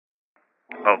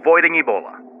Avoiding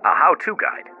Ebola, a how-to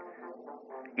guide.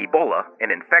 Ebola,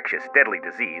 an infectious, deadly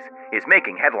disease, is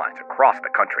making headlines across the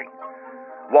country.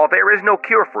 While there is no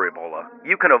cure for Ebola,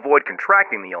 you can avoid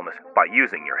contracting the illness by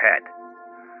using your head.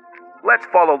 Let's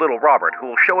follow little Robert, who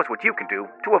will show us what you can do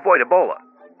to avoid Ebola.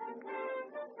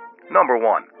 Number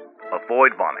 1.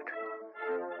 Avoid vomit.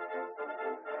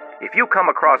 If you come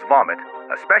across vomit,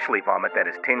 especially vomit that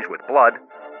is tinged with blood,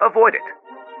 avoid it.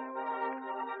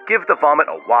 Give the vomit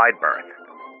a wide berth.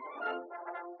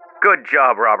 Good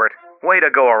job, Robert. Way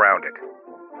to go around it.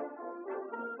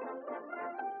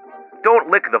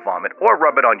 Don't lick the vomit or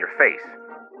rub it on your face.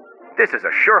 This is a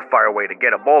surefire way to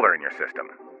get Ebola in your system.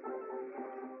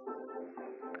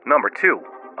 Number 2.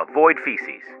 Avoid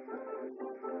feces.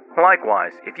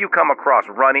 Likewise, if you come across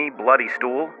runny, bloody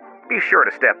stool, be sure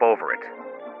to step over it.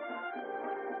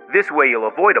 This way you'll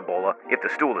avoid Ebola if the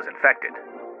stool is infected.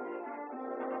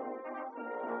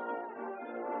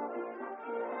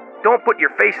 Don't put your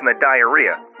face in the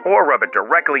diarrhea or rub it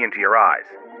directly into your eyes.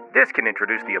 This can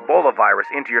introduce the Ebola virus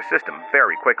into your system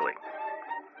very quickly.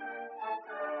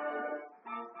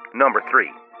 Number 3.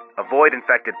 Avoid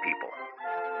infected people.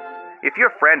 If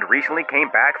your friend recently came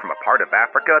back from a part of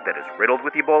Africa that is riddled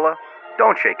with Ebola,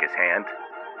 don't shake his hand.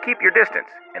 Keep your distance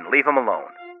and leave him alone.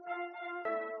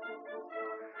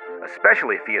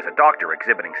 Especially if he is a doctor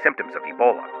exhibiting symptoms of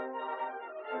Ebola.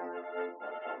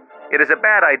 It is a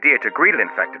bad idea to greet an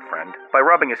infected friend by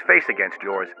rubbing his face against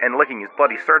yours and licking his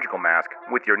bloody surgical mask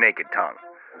with your naked tongue.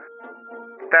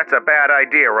 That's a bad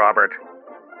idea, Robert.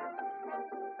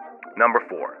 Number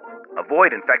 4.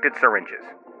 Avoid infected syringes.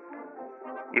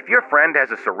 If your friend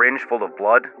has a syringe full of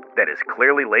blood that is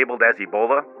clearly labeled as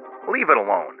Ebola, leave it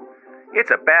alone.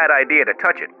 It's a bad idea to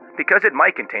touch it because it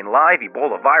might contain live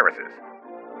Ebola viruses.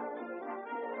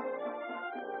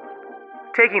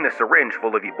 Taking the syringe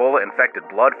full of Ebola-infected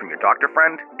blood from your doctor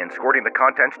friend and squirting the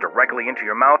contents directly into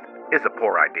your mouth is a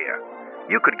poor idea.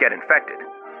 You could get infected,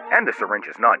 and the syringe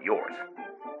is not yours.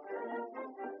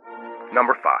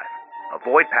 Number 5.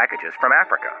 Avoid packages from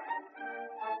Africa.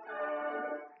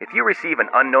 If you receive an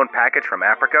unknown package from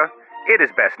Africa, it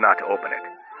is best not to open it.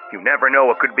 You never know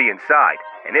what could be inside,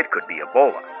 and it could be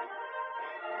Ebola.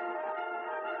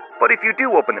 But if you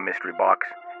do open the mystery box,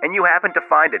 and you happen to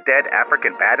find a dead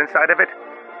African bat inside of it,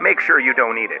 make sure you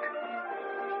don't eat it.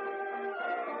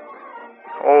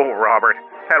 Oh, Robert,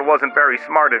 that wasn't very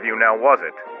smart of you now, was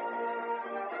it?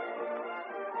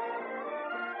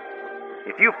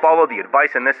 If you follow the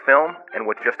advice in this film, and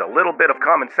with just a little bit of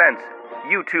common sense,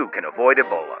 you too can avoid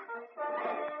Ebola.